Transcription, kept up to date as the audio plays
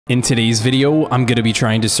In today's video, I'm going to be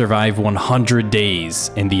trying to survive 100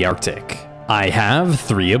 days in the Arctic. I have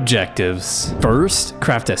 3 objectives. First,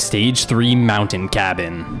 craft a stage 3 mountain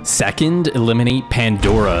cabin. Second, eliminate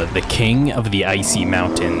Pandora, the king of the icy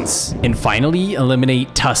mountains. And finally,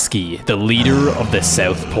 eliminate Tusky, the leader of the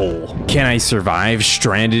South Pole. Can I survive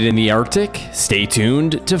stranded in the Arctic? Stay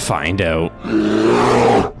tuned to find out.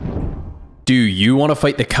 Do you want to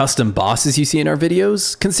fight the custom bosses you see in our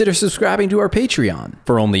videos? Consider subscribing to our Patreon.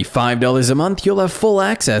 For only $5 a month, you'll have full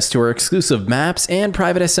access to our exclusive maps and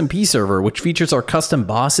private SMP server, which features our custom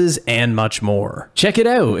bosses and much more. Check it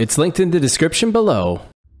out, it's linked in the description below.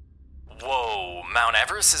 Whoa, Mount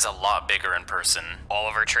Everest is a lot bigger in person. All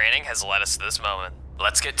of our training has led us to this moment.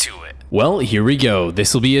 Let's get to it. Well, here we go.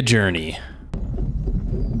 This will be a journey.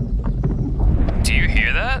 Do you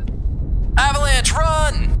hear that? Avalanche,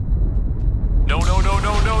 run! No, no, no,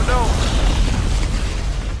 no, no,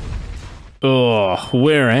 no. Ugh,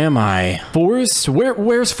 where am I? Forest?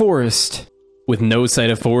 Where's Forest? With no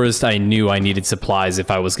sight of Forest, I knew I needed supplies if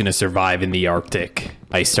I was going to survive in the Arctic.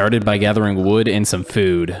 I started by gathering wood and some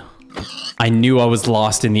food. I knew I was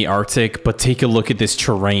lost in the Arctic, but take a look at this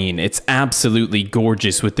terrain. It's absolutely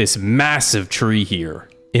gorgeous with this massive tree here.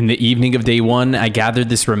 In the evening of day 1, I gathered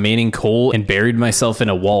this remaining coal and buried myself in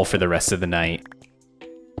a wall for the rest of the night.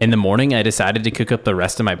 In the morning, I decided to cook up the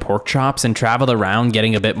rest of my pork chops and traveled around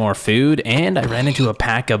getting a bit more food, and I ran into a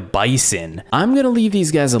pack of bison. I'm gonna leave these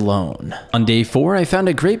guys alone. On day 4, I found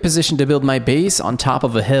a great position to build my base on top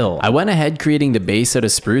of a hill. I went ahead creating the base out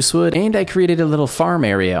of spruce wood, and I created a little farm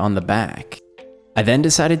area on the back. I then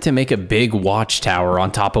decided to make a big watchtower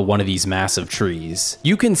on top of one of these massive trees.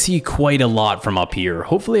 You can see quite a lot from up here.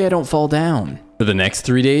 Hopefully I don't fall down. For the next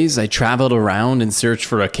 3 days, I traveled around and searched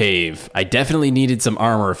for a cave. I definitely needed some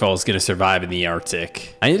armor if I was going to survive in the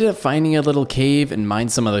Arctic. I ended up finding a little cave and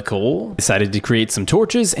mined some of the coal, decided to create some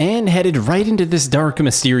torches, and headed right into this dark,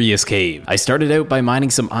 mysterious cave. I started out by mining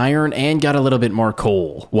some iron and got a little bit more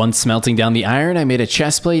coal. Once smelting down the iron, I made a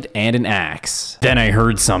chestplate and an axe. Then I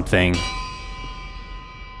heard something.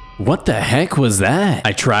 What the heck was that?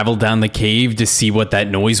 I traveled down the cave to see what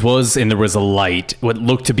that noise was, and there was a light, what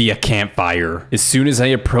looked to be a campfire. As soon as I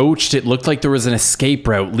approached, it looked like there was an escape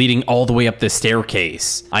route leading all the way up the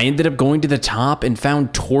staircase. I ended up going to the top and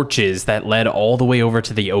found torches that led all the way over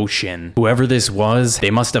to the ocean. Whoever this was,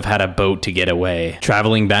 they must have had a boat to get away.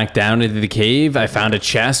 Traveling back down into the cave, I found a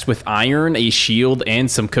chest with iron, a shield,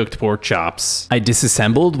 and some cooked pork chops. I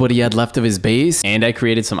disassembled what he had left of his base, and I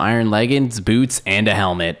created some iron leggings, boots, and a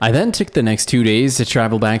helmet. I then took the next 2 days to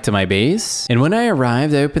travel back to my base, and when I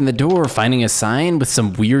arrived, I opened the door, finding a sign with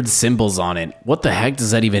some weird symbols on it. What the heck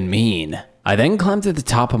does that even mean? I then climbed to the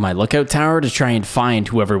top of my lookout tower to try and find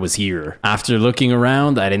whoever was here. After looking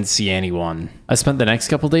around, I didn't see anyone. I spent the next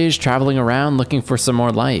couple days traveling around looking for some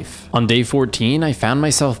more life. On day 14, I found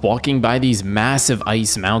myself walking by these massive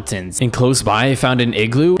ice mountains, and close by I found an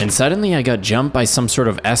igloo, and suddenly I got jumped by some sort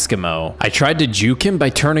of Eskimo. I tried to juke him by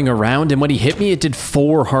turning around, and when he hit me, it did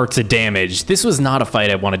 4 hearts of damage. This was not a fight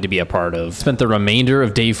I wanted to be a part of. Spent the remainder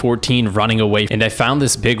of day 14 running away, and I found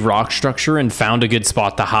this big rock structure and found a good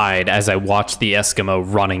spot to hide as I watched the Eskimo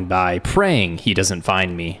running by, praying he doesn't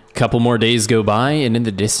find me. Couple more days go by, and in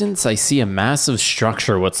the distance, I see a massive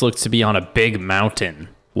structure what looks to be on a big mountain.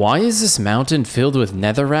 Why is this mountain filled with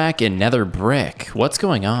netherrack and nether brick? What's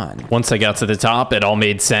going on? Once I got to the top, it all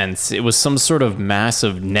made sense. It was some sort of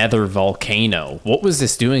massive nether volcano. What was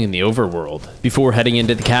this doing in the overworld? Before heading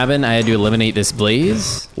into the cabin, I had to eliminate this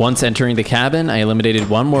blaze. Once entering the cabin, I eliminated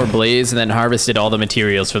one more blaze and then harvested all the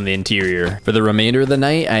materials from the interior. For the remainder of the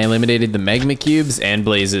night, I eliminated the magma cubes and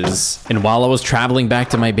blazes. And while I was traveling back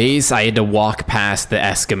to my base, I had to walk past the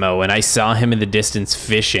Eskimo, and I saw him in the distance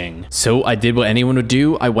fishing. So I did what anyone would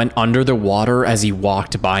do. I went under the water as he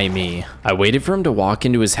walked by me. I waited for him to walk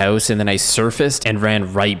into his house, and then I surfaced and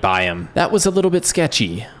ran right by him. That was a little bit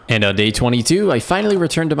sketchy. And on day 22, I finally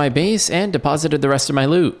returned to my base and deposited the rest of my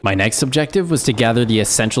loot. My next objective was to gather the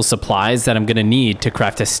essential supplies that I'm gonna need to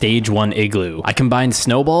craft a stage 1 igloo. I combined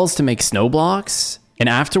snowballs to make snow blocks, and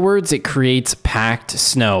afterwards it creates packed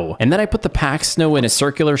snow. And then I put the packed snow in a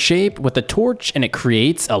circular shape with a torch, and it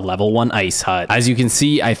creates a level 1 ice hut. As you can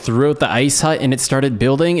see, I threw out the ice hut and it started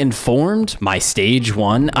building and formed my stage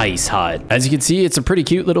 1 ice hut. As you can see, it's a pretty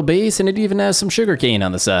cute little base, and it even has some sugarcane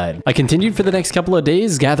on the side. I continued for the next couple of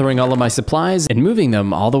days, gathering all of my supplies and moving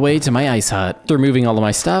them all the way to my ice hut. After moving all of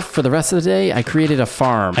my stuff, for the rest of the day, I created a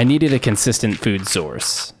farm. I needed a consistent food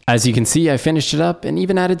source. As you can see, I finished it up and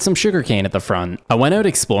even added some sugarcane at the front. I went out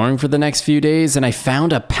exploring for the next few days and I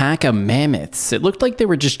found a pack of mammoths. It looked like they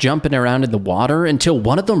were just jumping around in the water until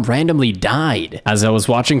one of them randomly died. As I was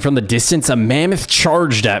watching from the distance, a mammoth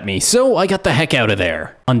charged at me, so I got the heck out of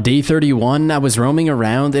there. On day 31, I was roaming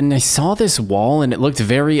around and I saw this wall and it looked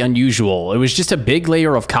very unusual. It was just a big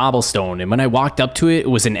layer of cobblestone, and when I walked up to it, it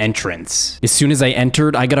was an entrance. As soon as I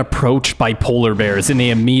entered, I got approached by polar bears and they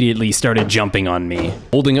immediately started jumping on me.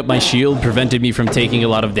 Holding up my shield prevented me from taking a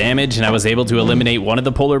lot of damage, and I was able to eliminate one of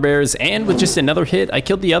the polar bears, and with just another hit, I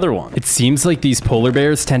killed the other one. It seems like these polar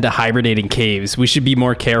bears tend to hibernate in caves. We should be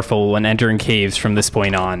more careful when entering caves from this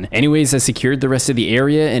point on. Anyways, I secured the rest of the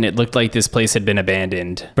area and it looked like this place had been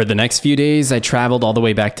abandoned. For the next few days, I traveled all the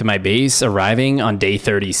way back to my base, arriving on day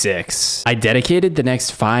 36. I dedicated the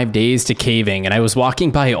next 5 days to caving, and I was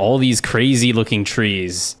walking by all these crazy looking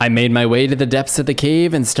trees. I made my way to the depths of the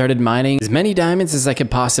cave and started mining as many diamonds as I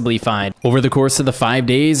could possibly find. Over the course of the 5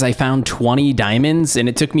 days, I found 20 diamonds, and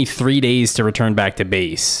it took me 3 days to return back to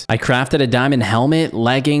base. I crafted a diamond helmet,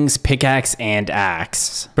 leggings, pickaxe, and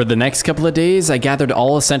axe. For the next couple of days, I gathered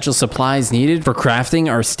all essential supplies needed for crafting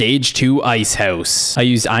our stage 2 ice house.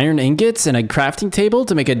 I used iron ingots and a crafting table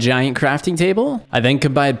to make a giant crafting table. I then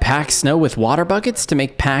combined packed snow with water buckets to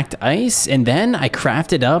make packed ice, and then I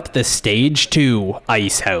crafted up the stage 2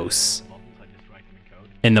 ice house.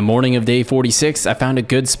 In the morning of day 46, I found a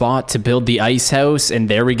good spot to build the ice house, and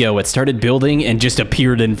there we go. It started building and just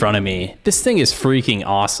appeared in front of me. This thing is freaking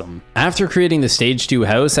awesome. After creating the stage 2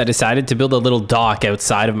 house, I decided to build a little dock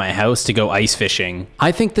outside of my house to go ice fishing.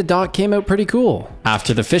 I think the dock came out pretty cool.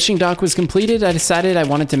 After the fishing dock was completed, I decided I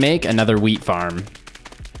wanted to make another wheat farm.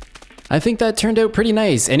 I think that turned out pretty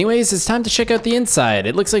nice. Anyways, it's time to check out the inside.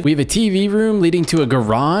 It looks like we have a TV room leading to a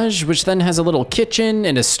garage, which then has a little kitchen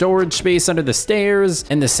and a storage space under the stairs.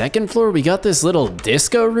 And the second floor, we got this little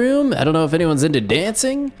disco room. I don't know if anyone's into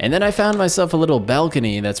dancing. And then I found myself a little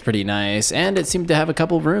balcony that's pretty nice, and it seemed to have a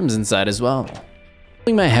couple rooms inside as well.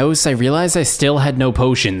 In my house, I realized I still had no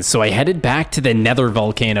potions, so I headed back to the nether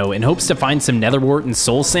volcano in hopes to find some nether wart and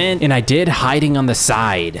soul sand, and I did, hiding on the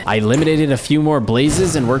side. I eliminated a few more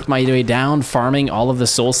blazes and worked my way down, farming all of the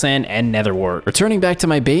soul sand and nether wart. Returning back to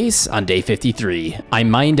my base on day 53. I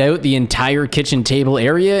mined out the entire kitchen table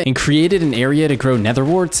area and created an area to grow nether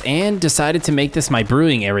warts, and decided to make this my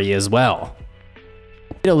brewing area as well.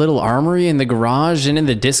 A little armory in the garage, and in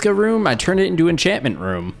the disco room, I turned it into enchantment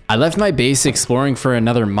room. I left my base exploring for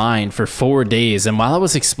another mine for 4 days, and while I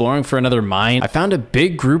was exploring for another mine, I found a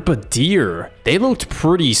big group of deer. They looked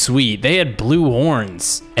pretty sweet. They had blue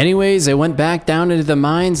horns. Anyways, I went back down into the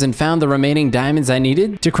mines and found the remaining diamonds I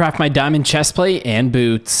needed to craft my diamond chestplate and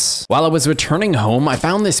boots. While I was returning home, I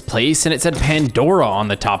found this place and it said Pandora on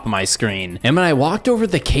the top of my screen. And when I walked over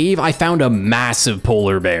the cave, I found a massive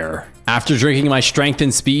polar bear. After drinking my strength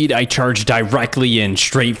and speed, I charged directly in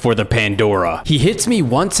straight for the Pandora. He hits me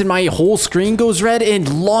once and my whole screen goes red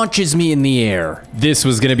and launches me in the air. This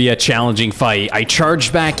was gonna be a challenging fight. I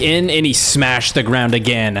charged back in and he smashed the ground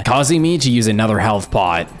again, causing me to use another health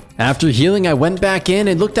pot. After healing, I went back in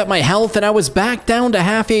and looked at my health and I was back down to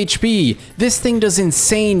half HP. This thing does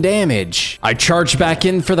insane damage. I charged back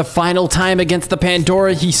in for the final time against the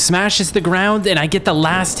Pandora. He smashes the ground and I get the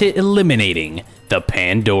last hit, eliminating the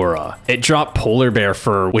Pandora. It dropped polar bear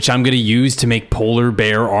fur, which I'm gonna use to make polar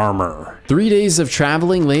bear armor. 3 days of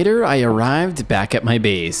traveling later, I arrived back at my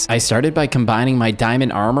base. I started by combining my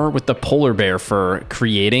diamond armor with the polar bear fur,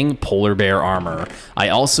 creating polar bear armor. I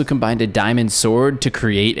also combined a diamond sword to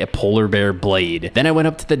create a polar bear blade. Then I went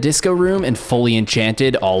up to the disco room and fully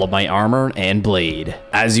enchanted all of my armor and blade.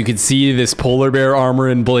 As you can see, this polar bear armor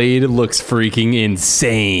and blade looks freaking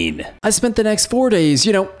insane. I spent the next 4 days,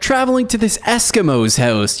 traveling to this Eskimo's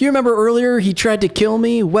house. You remember earlier he tried to kill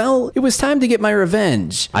me? Well, it was time to get my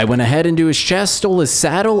revenge. I went ahead into his chest, stole his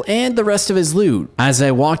saddle, and the rest of his loot. As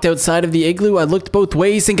I walked outside of the igloo, I looked both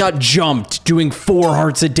ways and got jumped, doing 4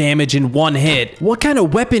 hearts of damage in 1 hit. What kind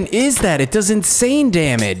of weapon is that? It does insane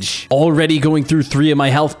damage. Already going through 3 of my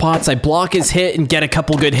health pots, I block his hit and get a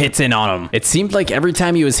couple good hits in on him. It seemed like every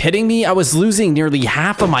time he was hitting me, I was losing nearly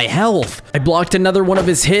half of my health. I blocked another one of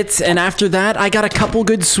his hits, and after that, I got a couple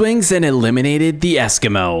good swings and eliminated the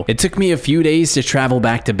Eskimo. It took me a few days to travel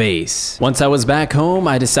back to base. Once I was back home,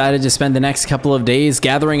 I decided to spend spend the next couple of days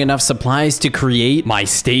gathering enough supplies to create my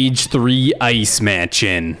stage 3 ice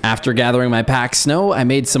mansion. After gathering my packed snow, I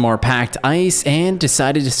made some more packed ice and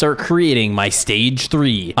decided to start creating my stage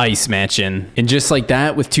 3 ice mansion. And just like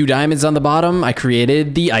that, with 2 diamonds on the bottom, I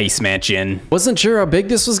created the ice mansion. Wasn't sure how big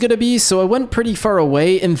this was gonna be, so I went pretty far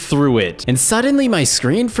away and threw it. And suddenly my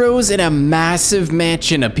screen froze and a massive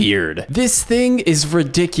mansion appeared. This thing is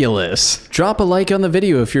ridiculous. Drop a like on the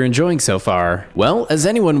video if you're enjoying so far. Well, as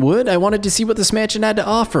anyone would, I wanted to see what this mansion had to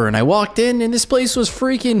offer, and I walked in and this place was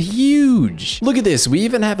freaking huge. Look at this, we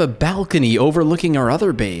even have a balcony overlooking our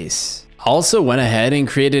other base. Also went ahead and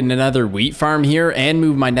created another wheat farm here and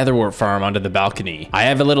moved my netherwort farm onto the balcony. I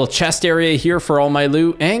have a little chest area here for all my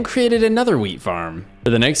loot and created another wheat farm. For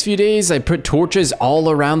the next few days, I put torches all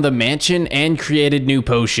around the mansion and created new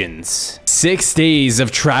potions. 6 days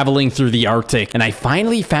of traveling through the Arctic, and I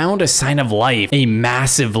finally found a sign of life, a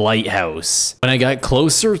massive lighthouse. When I got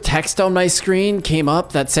closer, text on my screen came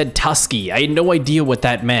up that said Tusky. I had no idea what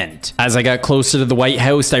that meant. As I got closer to the White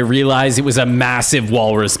House, I realized it was a massive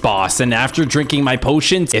walrus boss, and after drinking my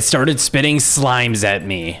potions, it started spitting slimes at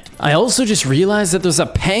me. I also just realized that there's a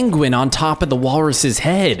penguin on top of the walrus's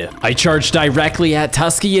head. I charged directly at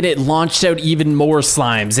Tusky and it launched out even more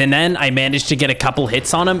slimes, and then I managed to get a couple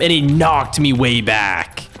hits on him and he knocked me way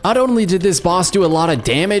back. Not only did this boss do a lot of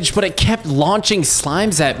damage, but it kept launching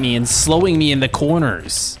slimes at me and slowing me in the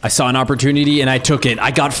corners. I saw an opportunity and I took it. I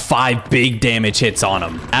got 5 big damage hits on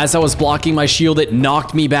him. As I was blocking my shield, it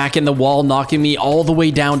knocked me back in the wall, knocking me all the way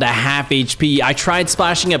down to half HP. I tried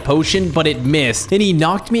splashing a potion, but it missed. And he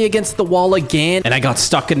knocked me against the wall again, and I got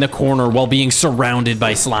stuck in the corner while being surrounded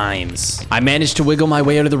by slimes. I managed to wiggle my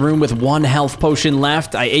way out of the room with 1 health potion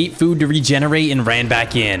left. I ate food to regenerate and ran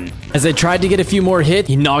back in. As I tried to get a few more hits,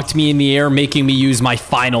 he knocked me in the air, making me use my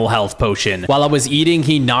final health potion. While I was eating,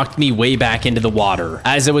 he knocked me way back into the water.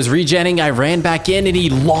 As I was regenning, I ran back in and he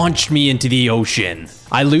launched me into the ocean.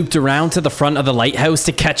 I looped around to the front of the lighthouse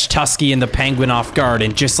to catch Tusky and the penguin off guard,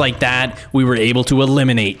 and just like that, we were able to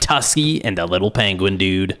eliminate Tusky and the little penguin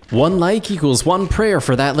dude. 1 like equals 1 prayer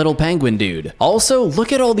for that little penguin dude. Also,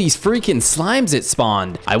 look at all these freaking slimes it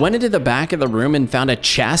spawned. I went into the back of the room and found a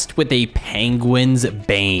chest with a penguin's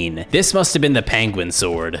bane. This must have been the penguin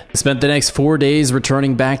sword. I spent the next 4 days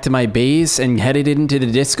returning back to my base and headed into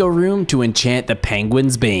the disco room to enchant the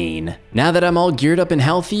penguin's bane. Now that I'm all geared up and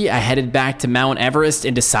healthy, I headed back to Mount Everest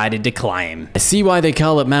and decided to climb. I see why they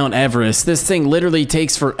call it Mount Everest. This thing literally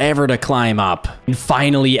takes forever to climb up. And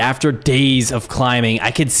finally, after days of climbing, I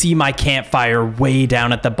could see my campfire way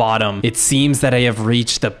down at the bottom. It seems that I have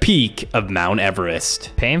reached the peak of Mount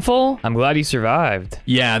Everest. Painful? I'm glad you survived.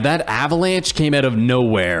 Yeah, that avalanche came out of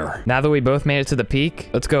nowhere. Now that we both made it to the peak,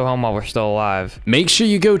 let's go home while we're still alive. Make sure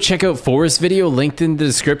you go check out Forrest's video linked in the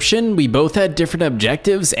description. We both had different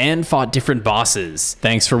objectives and fought different bosses.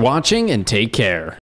 Thanks for watching and take care.